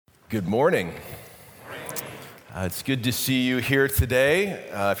Good morning. It's good to see you here today.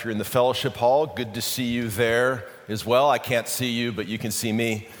 If you're in the fellowship hall, good to see you there as well. I can't see you, but you can see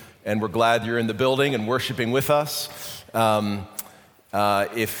me, and we're glad you're in the building and worshiping with us.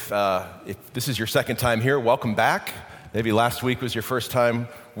 If this is your second time here, welcome back. Maybe last week was your first time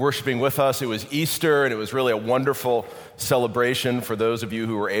worshiping with us. It was Easter, and it was really a wonderful celebration for those of you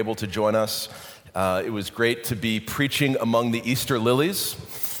who were able to join us. It was great to be preaching among the Easter lilies.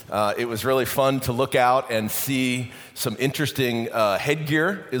 It was really fun to look out and see some interesting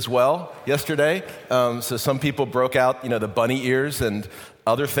headgear as well yesterday. So some people broke out, the bunny ears and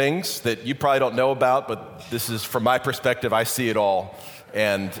other things that you probably don't know about, but this is, from my perspective, I see it all.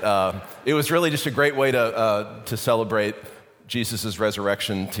 And it was really just a great way to celebrate Jesus'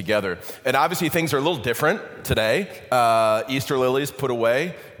 resurrection together. And obviously things are a little different today. Easter lilies put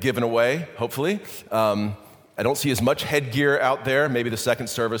away, given away, hopefully. I don't see as much headgear out there. Maybe the second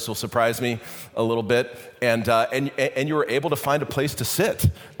service will surprise me a little bit. And you were able to find a place to sit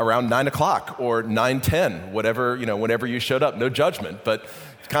around 9 o'clock or 9:10, whatever, whenever you showed up. No judgment, but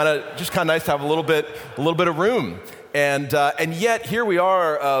just kind of nice to have a little bit of room. And yet here we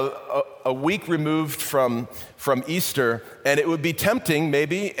are, a week removed from Easter, and it would be tempting,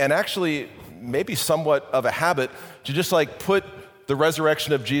 maybe, and actually maybe somewhat of a habit, to just put the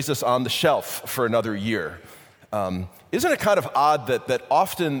resurrection of Jesus on the shelf for another year. Isn't it kind of odd that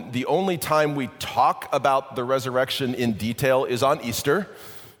often the only time we talk about the resurrection in detail is on Easter?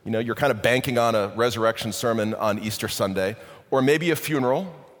 You're kind of banking on a resurrection sermon on Easter Sunday, or maybe a funeral,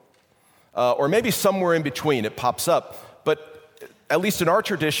 or maybe somewhere in between it pops up. But at least in our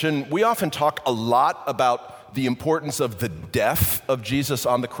tradition, we often talk a lot about the importance of the death of Jesus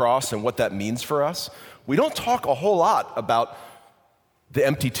on the cross and what that means for us. We don't talk a whole lot about the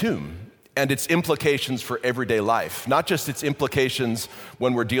empty tomb and its implications for everyday life. Not just its implications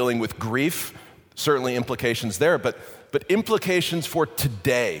when we're dealing with grief, certainly implications there, but implications for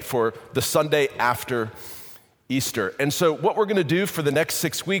today, for the Sunday after Easter. And so what we're going to do for the next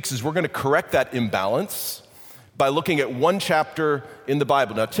 6 weeks is we're going to correct that imbalance by looking at one chapter in the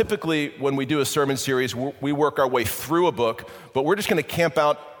Bible. Now, typically when we do a sermon series, we work our way through a book, but we're just going to camp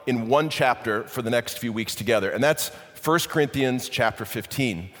out in one chapter for the next few weeks together, and that's 1 Corinthians chapter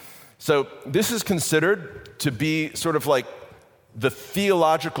 15. So this is considered to be sort of like the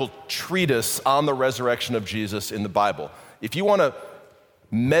theological treatise on the resurrection of Jesus in the Bible. If you want to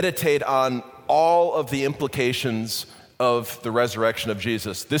meditate on all of the implications of the resurrection of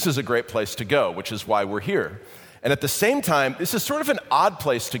Jesus, this is a great place to go, which is why we're here. And at the same time, this is sort of an odd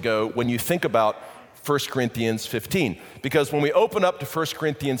place to go when you think about 1 Corinthians 15. Because when we open up to 1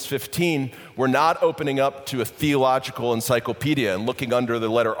 Corinthians 15, we're not opening up to a theological encyclopedia and looking under the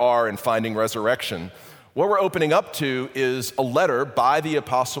letter R and finding resurrection. What we're opening up to is a letter by the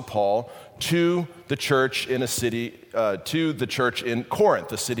Apostle Paul to the church in the church in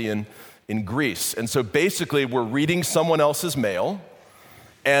Corinth, a city in Greece. And so basically, we're reading someone else's mail,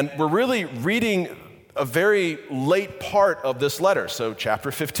 and we're really reading a very late part of this letter. So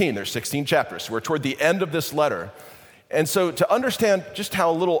chapter 15, there's 16 chapters. So we're toward the end of this letter. And so to understand just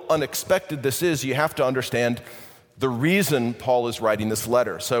how a little unexpected this is, you have to understand the reason Paul is writing this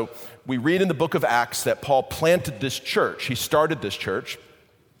letter. So we read in the book of Acts that Paul planted this church. He started this church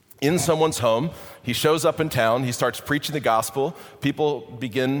in someone's home. He shows up in town. He starts preaching the gospel. People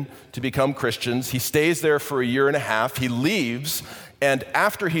begin to become Christians. He stays there for a year and a half. He leaves. And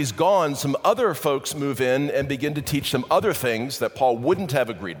after he's gone, some other folks move in and begin to teach some other things that Paul wouldn't have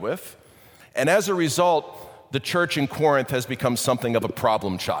agreed with. And as a result, the church in Corinth has become something of a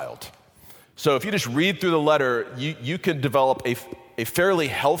problem child. So if you just read through the letter, you can develop a fairly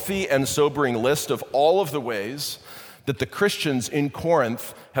healthy and sobering list of all of the ways that the Christians in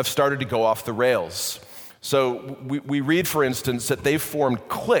Corinth have started to go off the rails. So we read, for instance, that they've formed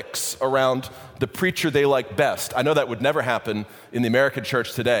cliques around the preacher they like best. I know that would never happen in the American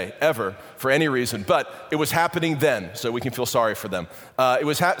church today, ever, for any reason, but it was happening then, so we can feel sorry for them.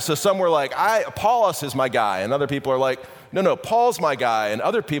 So some were like, Apollos is my guy, and other people are like, no, Paul's my guy, and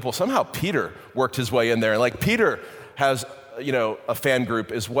other people, somehow Peter worked his way in there, and Peter has a fan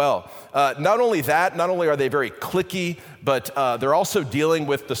group as well. Not only are they very cliquey, but they're also dealing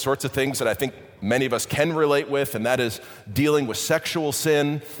with the sorts of things that I think many of us can relate with, and that is dealing with sexual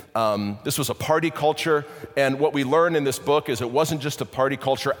sin. This was a party culture, and what we learn in this book is it wasn't just a party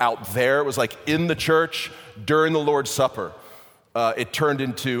culture out there. It was in the church during the Lord's Supper. It turned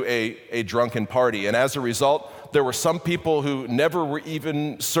into a drunken party, and as a result, there were some people who never were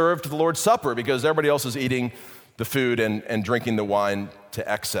even served the Lord's Supper because everybody else is eating the food and drinking the wine to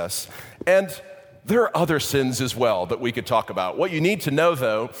excess. And there are other sins as well that we could talk about. What you need to know,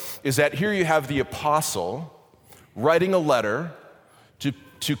 though, is that here you have the apostle writing a letter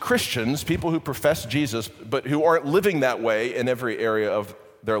to Christians, people who profess Jesus, but who aren't living that way in every area of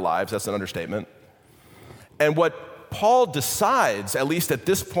their lives. That's an understatement. And what Paul decides, at least at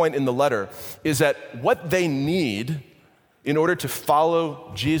this point in the letter, is that what they need in order to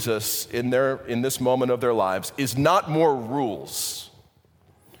follow Jesus in this moment of their lives is not more rules.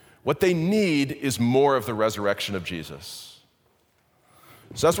 What they need is more of the resurrection of Jesus.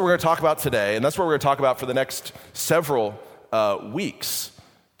 So that's what we're going to talk about today, and that's what we're going to talk about for the next several weeks,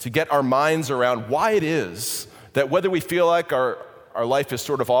 to get our minds around why it is that whether we feel like our life is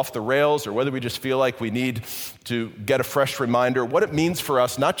sort of off the rails or whether we just feel like we need to get a fresh reminder, what it means for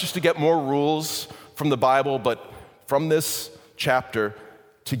us not just to get more rules from the Bible, but from this chapter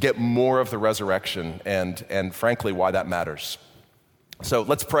to get more of the resurrection and frankly, why that matters. So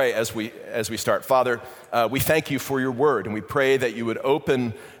let's pray as we start. Father, we thank you for your word, and we pray that you would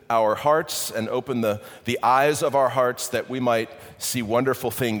open our hearts and open the eyes of our hearts that we might see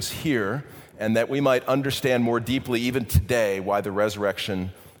wonderful things here and that we might understand more deeply even today why the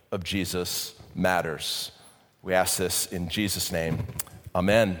resurrection of Jesus matters. We ask this in Jesus' name.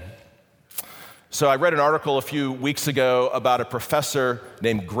 Amen. So I read an article a few weeks ago about a professor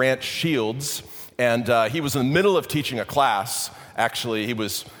named Grant Shields, and he was in the middle of teaching a class. Actually, he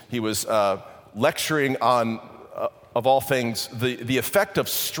was lecturing on, of all things, the effect of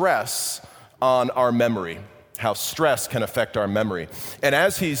stress on our memory, how stress can affect our memory. And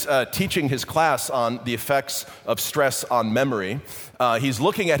as he's teaching his class on the effects of stress on memory, he's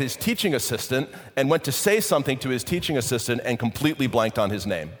looking at his teaching assistant and went to say something to his teaching assistant and completely blanked on his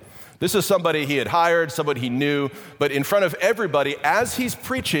name. This is somebody he had hired, somebody he knew, but in front of everybody, as he's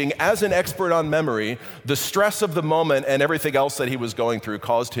preaching, as an expert on memory, the stress of the moment and everything else that he was going through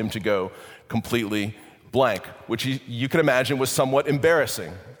caused him to go completely blank, which you can imagine was somewhat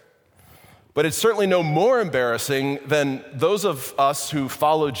embarrassing. But it's certainly no more embarrassing than those of us who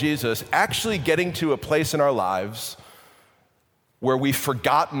follow Jesus actually getting to a place in our lives where we've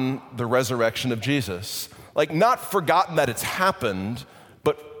forgotten the resurrection of Jesus. Like, not forgotten that it's happened,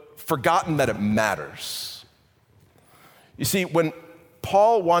 but forgotten that it matters. You see, when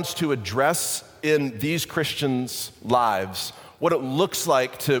Paul wants to address in these Christians' lives what it looks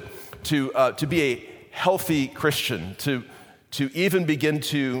like to be a healthy Christian, to even begin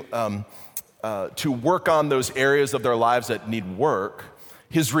to work on those areas of their lives that need work,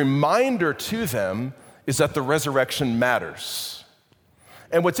 his reminder to them is that the resurrection matters.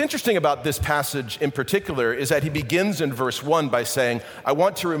 And what's interesting about this passage in particular is that he begins in verse 1 by saying, I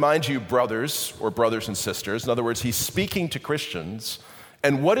want to remind you, brothers, or brothers and sisters. In other words, he's speaking to Christians.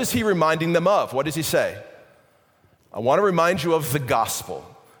 And what is he reminding them of? What does he say? I want to remind you of the gospel,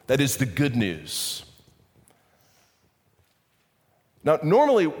 that is the good news. Now,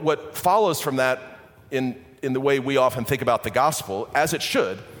 normally what follows from that in the way we often think about the gospel, as it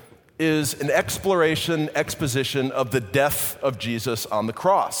should, is an exposition of the death of Jesus on the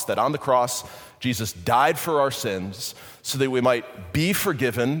cross. That on the cross, Jesus died for our sins so that we might be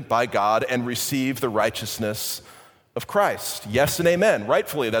forgiven by God and receive the righteousness of Christ. Yes and amen.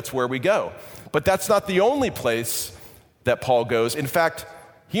 Rightfully, that's where we go. But that's not the only place that Paul goes. In fact,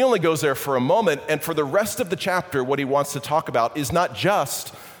 he only goes there for a moment, and for the rest of the chapter, what he wants to talk about is not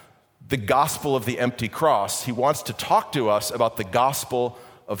just the gospel of the empty cross. He wants to talk to us about the gospel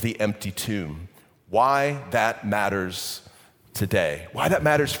of the empty tomb. Why that matters today. Why that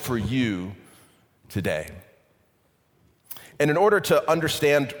matters for you today. And in order to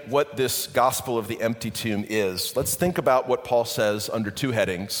understand what this gospel of the empty tomb is, let's think about what Paul says under two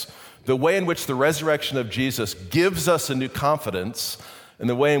headings: the way in which the resurrection of Jesus gives us a new confidence, and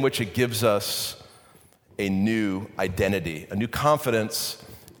the way in which it gives us a new identity, a new confidence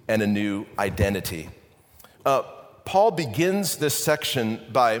and a new identity. Paul begins this section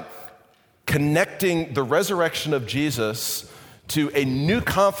by connecting the resurrection of Jesus to a new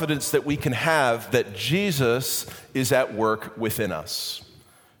confidence that we can have that Jesus is at work within us.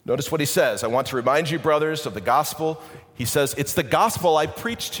 Notice what he says. I want to remind you, brothers, of the gospel. He says, it's the gospel I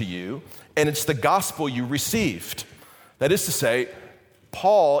preached to you, and it's the gospel you received. That is to say,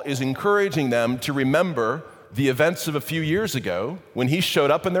 Paul is encouraging them to remember the events of a few years ago when he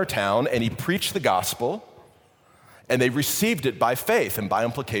showed up in their town and he preached the gospel, and they received it by faith, and by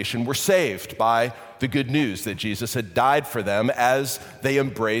implication were saved by the good news that Jesus had died for them as they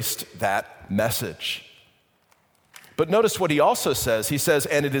embraced that message. But notice what he also says. He says,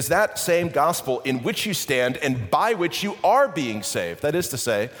 and it is that same gospel in which you stand and by which you are being saved. That is to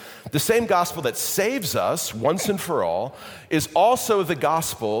say, the same gospel that saves us once and for all is also the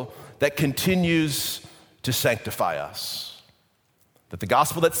gospel that continues to sanctify us. That the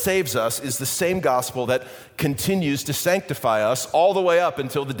gospel that saves us is the same gospel that continues to sanctify us all the way up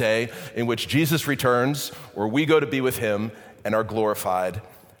until the day in which Jesus returns, or we go to be with him and are glorified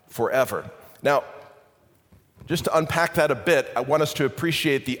forever. Now, just to unpack that a bit, I want us to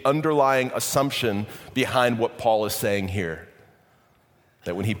appreciate the underlying assumption behind what Paul is saying here.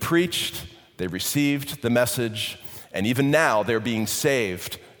 That when he preached, they received the message, and even now they're being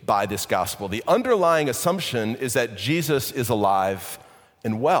saved by this gospel. The underlying assumption is that Jesus is alive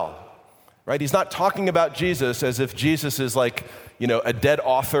and well, right? He's not talking about Jesus as if Jesus is like, a dead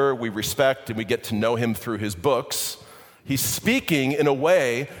author we respect and we get to know him through his books. He's speaking in a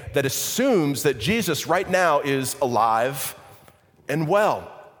way that assumes that Jesus right now is alive and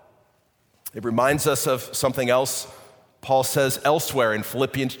well. It reminds us of something else Paul says elsewhere in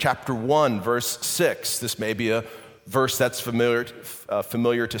Philippians chapter 1, verse 6. This may be a verse that's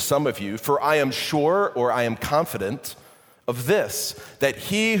familiar to some of you. For I am sure, or I am confident of this, that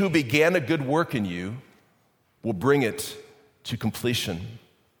he who began a good work in you will bring it to completion.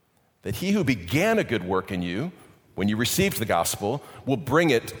 That he who began a good work in you, when you received the gospel, will bring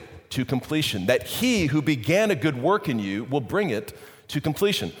it to completion. That he who began a good work in you will bring it to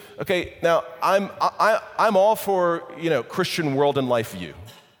completion. Okay, now I'm all for, Christian world and life view.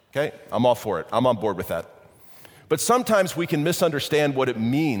 Okay, I'm all for it. I'm on board with that. But sometimes we can misunderstand what it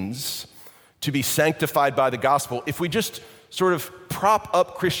means to be sanctified by the gospel if we just sort of prop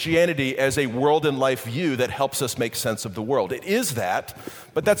up Christianity as a world and life view that helps us make sense of the world. It is that,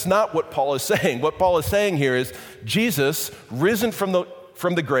 but that's not what Paul is saying. What Paul is saying here is Jesus, risen from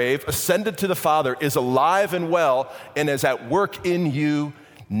the grave, ascended to the Father, is alive and well and is at work in you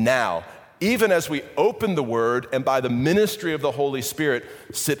now. Even as we open the Word and by the ministry of the Holy Spirit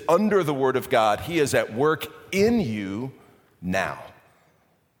sit under the Word of God, he is at work in you now.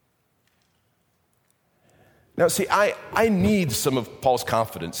 Now, see, I need some of Paul's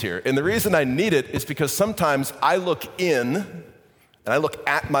confidence here. And the reason I need it is because sometimes I look in and I look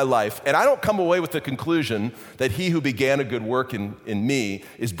at my life, and I don't come away with the conclusion that he who began a good work in me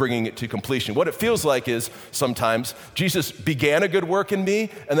is bringing it to completion. What it feels like is sometimes Jesus began a good work in me,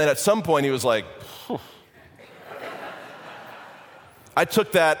 and then at some point he was like, I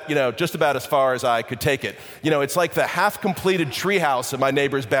took that, just about as far as I could take it. It's like the half-completed treehouse in my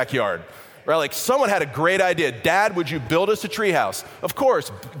neighbor's backyard. Right, like someone had a great idea. Dad, would you build us a treehouse? Of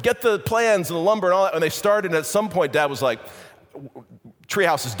course, get the plans and the lumber and all that. And they started, and at some point, Dad was like,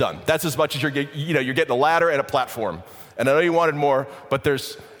 treehouse is done. That's as much as you're getting a ladder and a platform. And I know you wanted more, but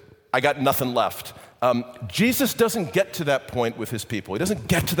I got nothing left. Jesus doesn't get to that point with his people. He doesn't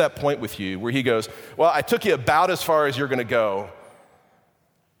get to that point with you where he goes, well, I took you about as far as you're going to go,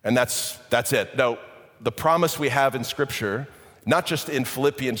 and that's it. No, the promise we have in Scripture, not just in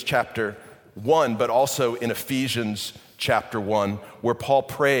Philippians chapter 1, but also in Ephesians chapter 1, where Paul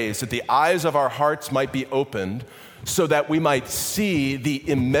prays that the eyes of our hearts might be opened so that we might see the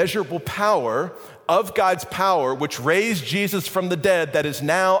immeasurable power of God's power, which raised Jesus from the dead, that is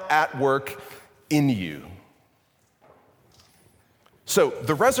now at work in you. So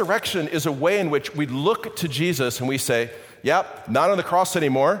the resurrection is a way in which we look to Jesus and we say, yep, not on the cross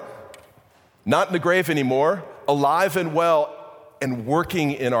anymore, not in the grave anymore, alive and well, and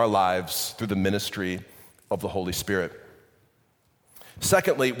working in our lives through the ministry of the Holy Spirit.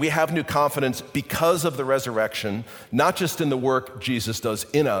 Secondly, we have new confidence because of the resurrection, not just in the work Jesus does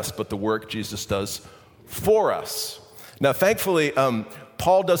in us, but the work Jesus does for us. Now, thankfully,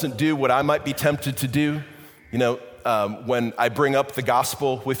 Paul doesn't do what I might be tempted to do. When I bring up the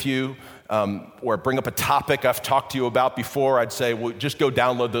gospel with you, or bring up a topic I've talked to you about before, I'd say, well, just go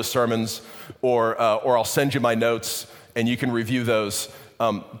download those sermons, or I'll send you my notes, and you can review those.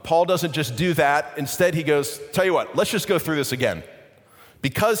 Paul doesn't just do that. Instead, he goes, tell you what, let's just go through this again.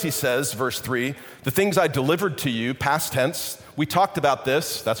 Because he says, verse 3, the things I delivered to you, past tense, we talked about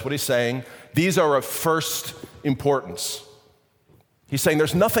this, that's what he's saying. These are of first importance. He's saying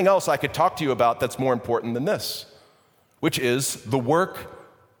there's nothing else I could talk to you about that's more important than this, which is the work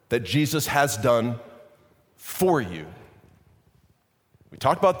that Jesus has done for you. We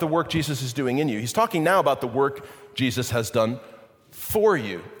talked about the work Jesus is doing in you. He's talking now about the work Jesus has done for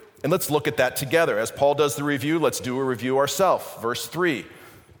you. And let's look at that together. As Paul does the review, let's do a review ourselves. Verse 3,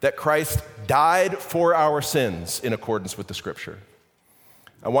 that Christ died for our sins in accordance with the Scripture.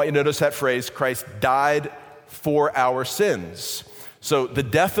 I want you to notice that phrase, Christ died for our sins. So the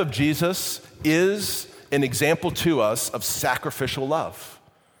death of Jesus is an example to us of sacrificial love.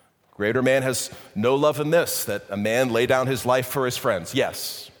 Greater man has no love than this, that a man lay down his life for his friends.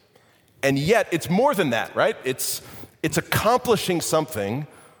 Yes. And yet it's more than that, right? It's accomplishing something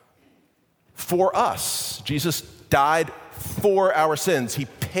for us. Jesus died for our sins. He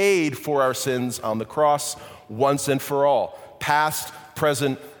paid for our sins on the cross once and for all, past,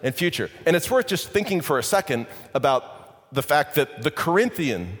 present, and future. And it's worth just thinking for a second about the fact that the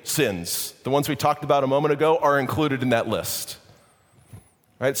Corinthian sins, the ones we talked about a moment ago, are included in that list.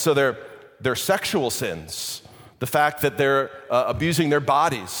 Right? So they're sexual sins, the fact that they're abusing their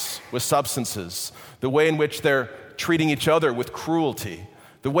bodies with substances, the way in which they're treating each other with cruelty,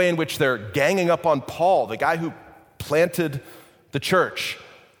 the way in which they're ganging up on Paul, the guy who planted the church,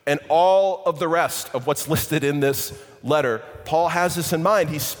 and all of the rest of what's listed in this letter. Paul has this in mind.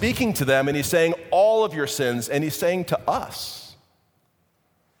 He's speaking to them and he's saying all of your sins, and he's saying to us,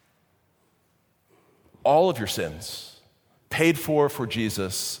 all of your sins paid for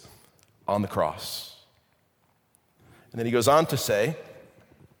Jesus on the cross. And then he goes on to say,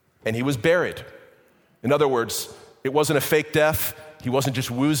 and he was buried. In other words, it wasn't a fake death. He wasn't just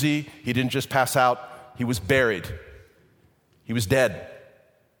woozy. He didn't just pass out. He was buried. He was dead.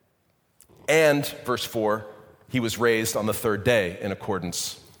 And, verse 4, he was raised on the third day in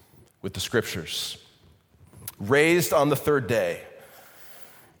accordance with the scriptures. Raised on the third day.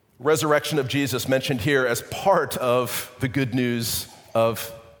 Resurrection of Jesus mentioned here as part of the good news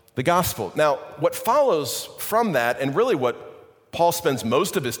of the gospel. Now, what follows from that, and really what Paul spends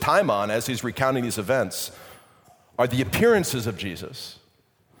most of his time on as he's recounting these events, are the appearances of Jesus.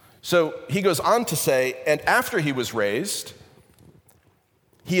 So he goes on to say, and after he was raised,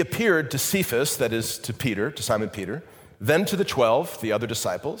 he appeared to Cephas, that is to Peter, to Simon Peter, then to the 12, the other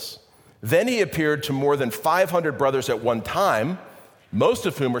disciples. Then he appeared to more than 500 brothers at one time, most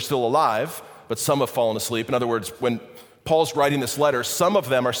of whom are still alive, but some have fallen asleep. In other words, when Paul's writing this letter, some of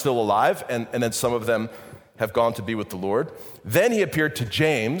them are still alive, and then some of them have gone to be with the Lord. Then he appeared to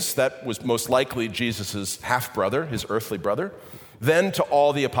James, that was most likely Jesus' half-brother, his earthly brother. Then to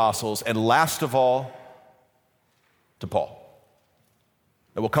all the apostles, and last of all, to Paul.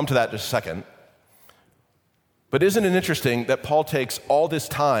 And we'll come to that in just a second. But isn't it interesting that Paul takes all this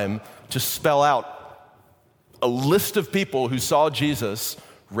time to spell out a list of people who saw Jesus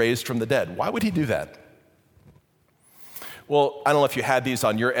raised from the dead? Why would he do that? Well, I don't know if you had these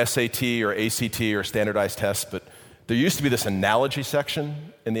on your SAT or ACT or standardized tests, but there used to be this analogy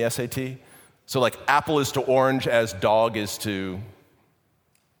section in the SAT. So like apple is to orange as dog is to,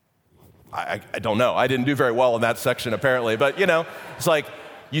 I don't know. I didn't do very well in that section apparently, but it's like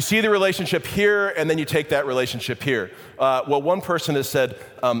you see the relationship here and then you take that relationship here. Well, one person has said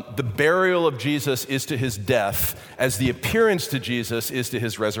the burial of Jesus is to his death as the appearance to Jesus is to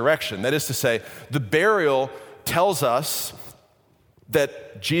his resurrection. That is to say, the burial tells us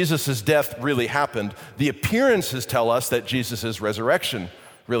that Jesus' death really happened. The appearances tell us that Jesus' resurrection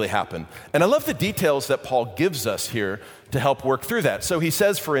really happened. And I love the details that Paul gives us here to help work through that. So he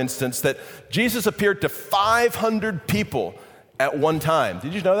says, for instance, that Jesus appeared to 500 people at one time.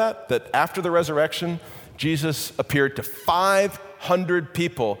 Did you know that? That after the resurrection, Jesus appeared to 500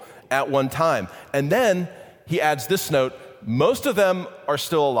 people at one time. And then he adds this note, most of them are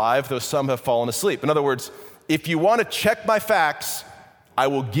still alive, though some have fallen asleep. In other words, if you want to check my facts, I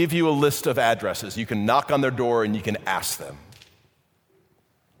will give you a list of addresses. You can knock on their door and you can ask them.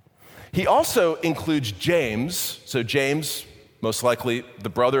 He also includes James. So James, most likely the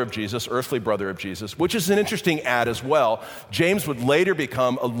brother of Jesus, earthly brother of Jesus, which is an interesting add as well. James would later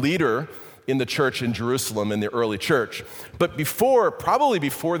become a leader in the church in Jerusalem in the early church. But probably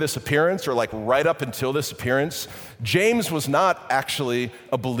before this appearance, or like right up until this appearance, James was not actually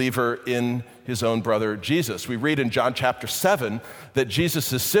a believer in his own brother Jesus. We read in John chapter 7 that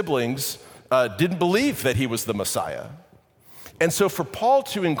Jesus' siblings didn't believe that he was the Messiah. And so for Paul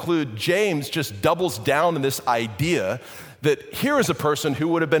to include James just doubles down on this idea that here is a person who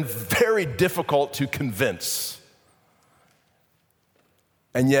would have been very difficult to convince.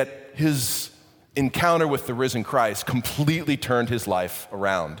 And yet his encounter with the risen Christ completely turned his life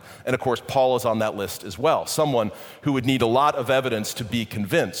around. And of course, Paul is on that list as well, someone who would need a lot of evidence to be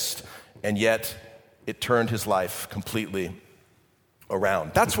convinced, and yet it turned his life completely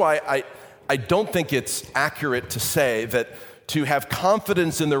around. That's why I don't think it's accurate to say that to have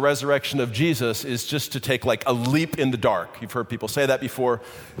confidence in the resurrection of Jesus is just to take like a leap in the dark. You've heard people say that before.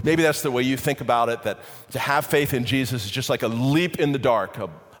 Maybe that's the way you think about it, that to have faith in Jesus is just like a leap in the dark,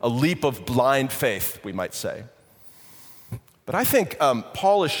 a leap of blind faith, we might say. But I think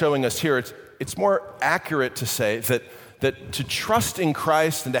Paul is showing us here, it's more accurate to say that to trust in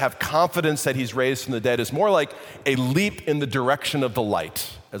Christ and to have confidence that he's raised from the dead is more like a leap in the direction of the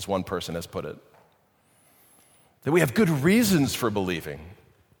light, as one person has put it. That we have good reasons for believing.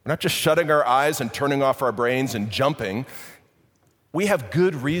 We're not just shutting our eyes and turning off our brains and jumping. We have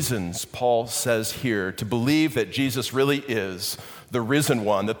good reasons, Paul says here, to believe that Jesus really is the risen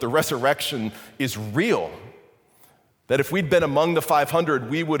one, that the resurrection is real. That if we'd been among the 500,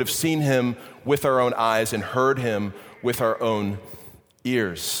 we would have seen him with our own eyes and heard him with our own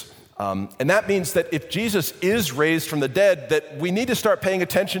ears. And that means that if Jesus is raised from the dead, that we need to start paying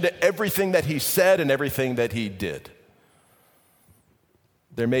attention to everything that he said and everything that he did.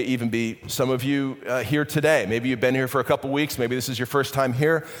 There may even be some of you here today. Maybe you've been here for a couple weeks. Maybe this is your first time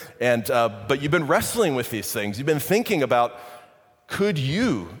here. But you've been wrestling with these things. You've been thinking about, could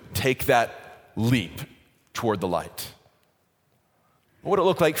you take that leap toward the light? What would it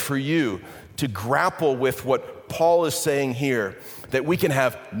look like for you to grapple with what Paul is saying here, that we can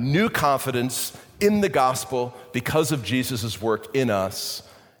have new confidence in the gospel because of Jesus' work in us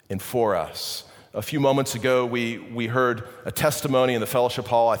and for us? A few moments ago, we heard a testimony in the fellowship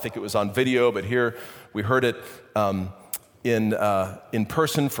hall. I think it was on video, but here we heard it in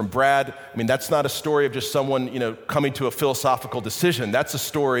person from Brad. I mean, that's not a story of just someone, coming to a philosophical decision. That's a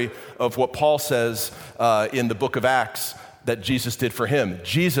story of what Paul says in the book of Acts that Jesus did for him.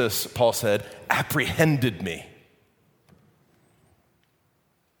 Jesus, Paul said, apprehended me.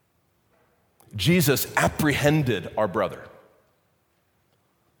 Jesus apprehended our brother.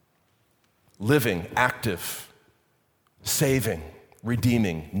 Living, active, saving,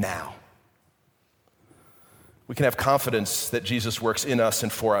 redeeming now. We can have confidence that Jesus works in us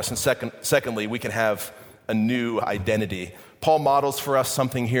and for us. And secondly, we can have a new identity. Paul models for us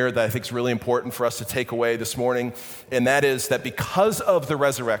something here that I think is really important for us to take away this morning, and that is that because of the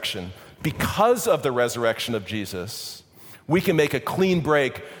resurrection of Jesus, we can make a clean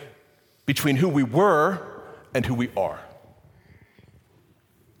break between who we were and who we are.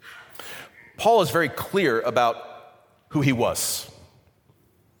 Paul is very clear about who he was.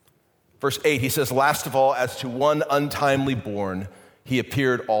 Verse 8, he says, last of all, as to one untimely born, he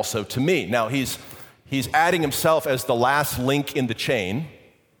appeared also to me. Now, he's adding himself as the last link in the chain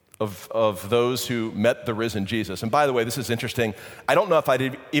of those who met the risen Jesus. And by the way, this is interesting. I don't know if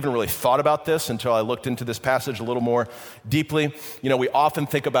I even really thought about this until I looked into this passage a little more deeply. We often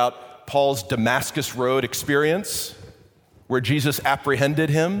think about Paul's Damascus Road experience, where Jesus apprehended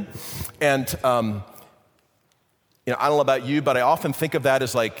him. And, I don't know about you, but I often think of that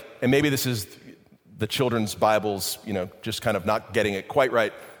as like, and maybe this is the children's Bibles, just kind of not getting it quite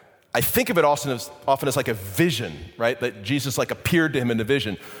right. I think of it often as like a vision, right? That Jesus appeared to him in a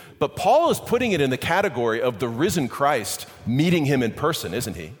vision. But Paul is putting it in the category of the risen Christ meeting him in person,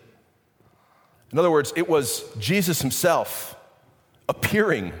 isn't he? In other words, it was Jesus himself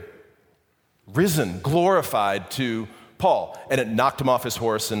appearing, risen, glorified to Paul, and it knocked him off his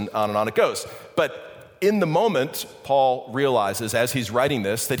horse, and on it goes. But in the moment, Paul realizes as he's writing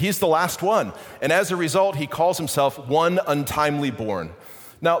this that he's the last one, and as a result, he calls himself one untimely born.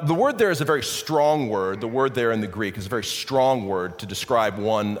 Now, the word there is a very strong word. The word there in the Greek is a very strong word to describe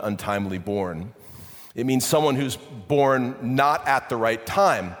one untimely born. It means someone who's born not at the right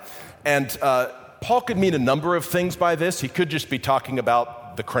time. And Paul could mean a number of things by this. He could just be talking about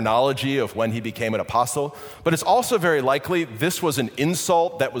the chronology of when he became an apostle, but it's also very likely this was an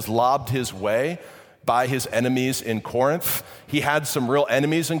insult that was lobbed his way by his enemies in Corinth. He had some real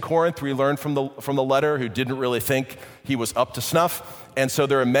enemies in Corinth, we learned from the letter, who didn't really think he was up to snuff. And so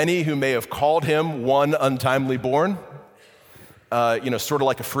there are many who may have called him one untimely born, sort of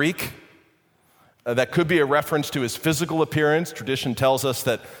like a freak. That could be a reference to his physical appearance. Tradition tells us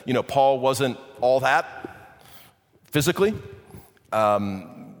that, Paul wasn't all that physically.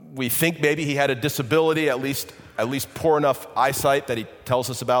 We think maybe he had a disability, at least poor enough eyesight that he tells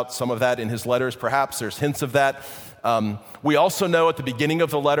us about some of that in his letters. Perhaps there's hints of that. We also know at the beginning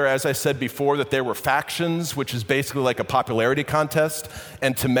of the letter, as I said before, that there were factions, which is basically like a popularity contest.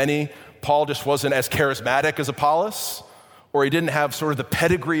 And to many, Paul just wasn't as charismatic as Apollos, or he didn't have sort of the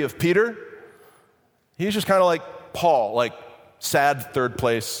pedigree of Peter. He was just kind of like Paul, like sad third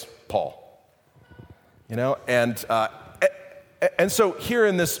place Paul. And so here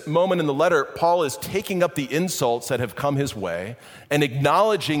in this moment in the letter, Paul is taking up the insults that have come his way and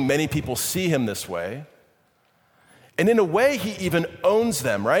acknowledging many people see him this way. And in a way, he even owns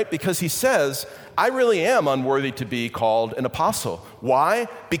them, right? Because he says, I really am unworthy to be called an apostle. Why?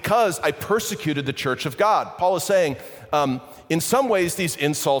 Because I persecuted the church of God. Paul is saying, in some ways, these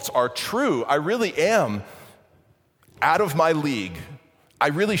insults are true. I really am out of my league. I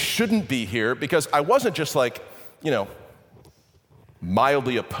really shouldn't be here because I wasn't just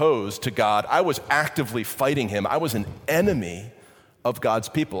mildly opposed to God. I was actively fighting him. I was an enemy of God's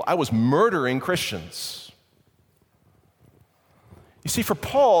people. I was murdering Christians. You see, for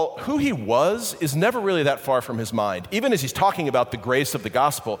Paul, who he was is never really that far from his mind. Even as he's talking about the grace of the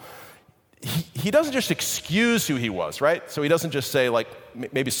gospel, he doesn't just excuse who he was, right? So he doesn't just say, like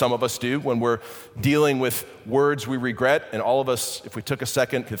maybe some of us do when we're dealing with words we regret, and all of us, if we took a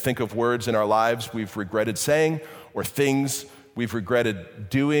second, could think of words in our lives we've regretted saying, or things we've regretted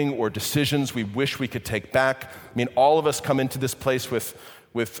doing, or decisions we wish we could take back. I mean, all of us come into this place with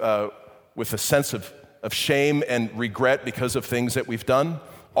a sense of shame and regret because of things that we've done.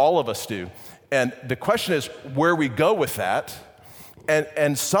 All of us do. And the question is where we go with that.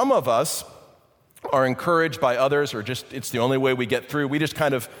 And some of us are encouraged by others, or just it's the only way we get through. We just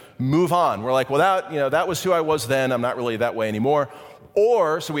kind of move on. We're like, well, that was who I was then. I'm not really that way anymore.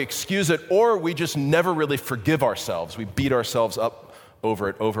 Or, so we excuse it, or we just never really forgive ourselves. We beat ourselves up over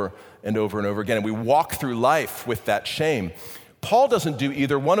it over and over and over again. And we walk through life with that shame. Paul doesn't do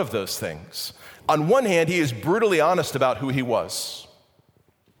either one of those things. On one hand, he is brutally honest about who he was.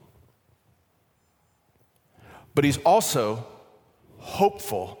 But he's also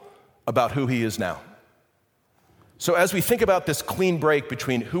hopeful about who he is now. So as we think about this clean break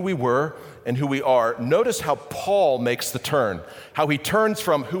between who we were and who we are, notice how Paul makes the turn, how he turns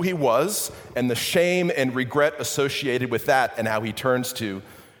from who he was and the shame and regret associated with that, and how he turns to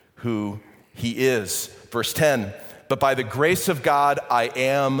who he is. Verse 10, but by the grace of God, I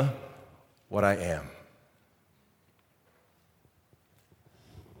am what I am.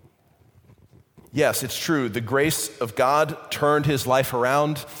 Yes, it's true. The grace of God turned his life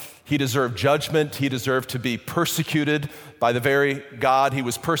around. He deserved judgment. He deserved to be persecuted by the very God he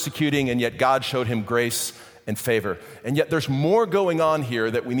was persecuting, and yet God showed him grace and favor. And yet there's more going on here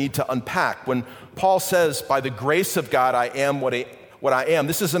that we need to unpack. When Paul says, by the grace of God, I am what I am,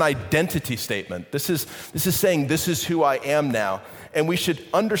 this is an identity statement. This is saying this is who I am now. And we should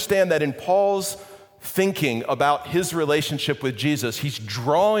understand that in Paul's thinking about his relationship with Jesus, he's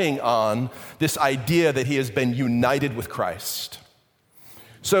drawing on this idea that he has been united with Christ.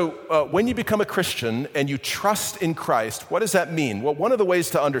 So when you become a Christian and you trust in Christ, what does that mean? Well, one of the ways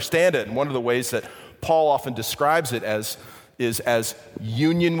to understand it, and one of the ways that Paul often describes it as, is as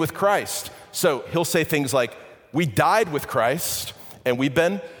union with Christ. So he'll say things like, we died with Christ and we've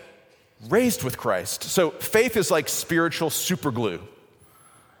been raised with Christ. So faith is like spiritual superglue.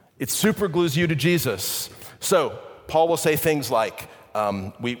 It superglues you to Jesus. So Paul will say things like,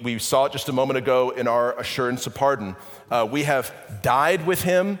 we saw it just a moment ago in our assurance of pardon. We have died with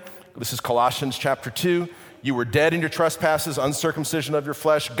him. This is Colossians chapter 2. You were dead in your trespasses, uncircumcision of your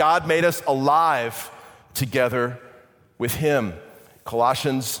flesh. God made us alive together with him.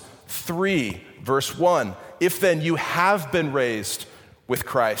 Colossians 3, verse 1. If then you have been raised with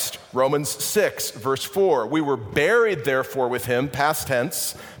Christ. Romans 6, verse 4. We were buried, therefore, with him, past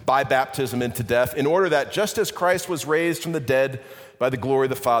tense, by baptism into death, in order that just as Christ was raised from the dead by the glory of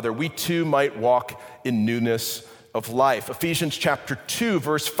the Father, we too might walk in newness of life. Ephesians chapter 2,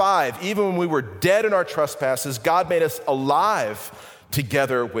 verse 5. Even when we were dead in our trespasses, God made us alive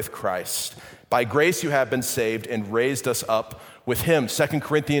together with Christ. By grace you have been saved and raised us up with him. 2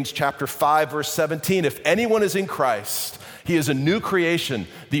 Corinthians chapter 5, verse 17. If anyone is in Christ, he is a new creation.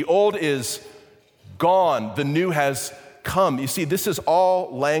 The old is gone. The new has come. You see, this is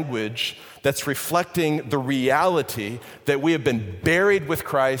all language that's reflecting the reality that we have been buried with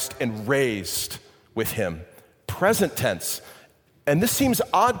Christ and raised with him. Present tense. And this seems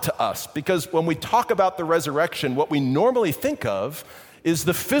odd to us because when we talk about the resurrection, what we normally think of is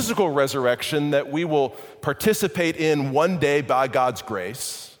the physical resurrection that we will participate in one day by God's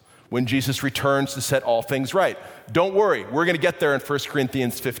grace when Jesus returns to set all things right. Don't worry, we're going to get there in 1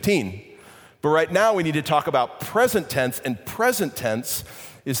 Corinthians 15. But right now we need to talk about present tense, and present tense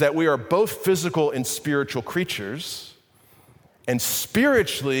is that we are both physical and spiritual creatures, and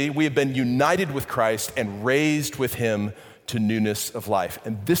spiritually we have been united with Christ and raised with him to newness of life.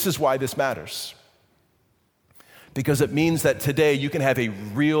 And this is why this matters. Because it means that today you can have a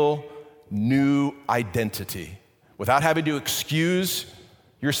real new identity without having to excuse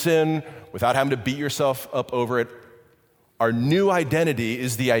your sin, without having to beat yourself up over it. Our new identity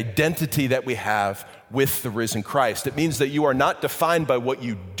is the identity that we have with the risen Christ. It means that you are not defined by what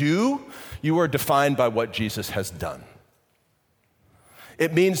you do, you are defined by what Jesus has done.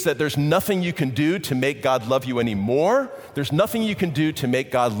 It means that there's nothing you can do to make God love you any more. There's nothing you can do to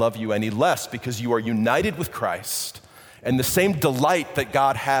make God love you any less, because you are united with Christ. And the same delight that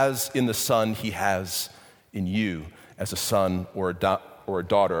God has in the Son, he has in you as a son or a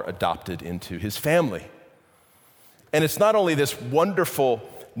daughter adopted into his family. And it's not only this wonderful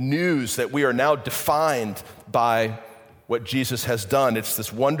news that we are now defined by what Jesus has done, it's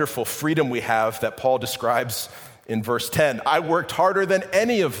this wonderful freedom we have that Paul describes in verse 10, I worked harder than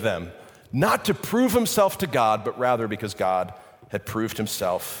any of them, not to prove himself to God, but rather because God had proved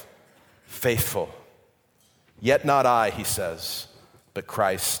himself faithful. Yet not I, he says, but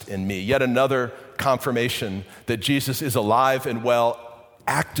Christ in me. Yet another confirmation that Jesus is alive and well,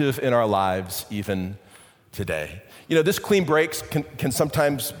 active in our lives even today. You know, this clean breaks can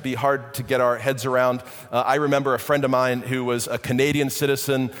sometimes be hard to get our heads around. I remember a friend of mine who was a Canadian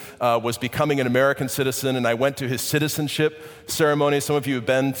citizen, was becoming an American citizen, and I went to his citizenship ceremony. Some of you have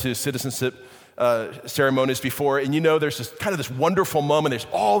been to citizenship ceremonies before, and you know there's this wonderful moment. There's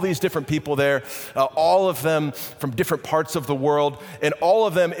all these different people there, all of them from different parts of the world, and all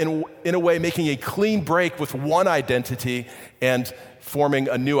of them in a way making a clean break with one identity and forming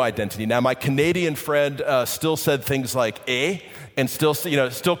a new identity. Now, my Canadian friend still said things like and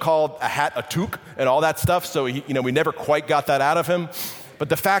still called a hat a toque and all that stuff. So we never quite got that out of him. But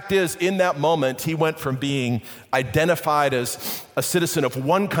the fact is, in that moment, he went from being identified as a citizen of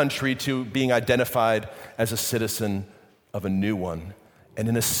one country to being identified as a citizen of a new one. And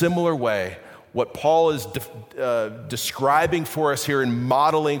in a similar way, what Paul is describing for us here and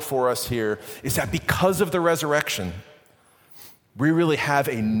modeling for us here is that because of the resurrection, we really have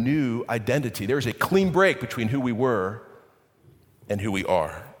a new identity. There's a clean break between who we were and who we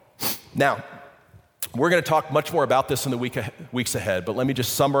are. Now, we're going to talk much more about this in the weeks ahead, but let me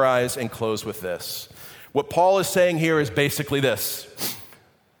just summarize and close with this. What Paul is saying here is basically this: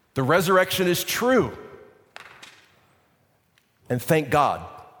 the resurrection is true. And thank God,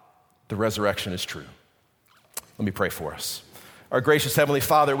 the resurrection is true. Let me pray for us. Our gracious Heavenly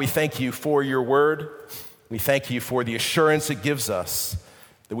Father, we thank you for your word. We thank you for the assurance it gives us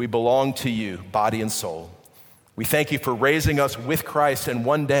that we belong to you, body and soul. We thank you for raising us with Christ, and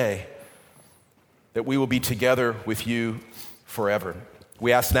one day that we will be together with you forever.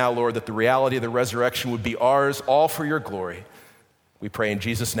 We ask now, Lord, that the reality of the resurrection would be ours, all for your glory. We pray in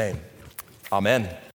Jesus' name. Amen.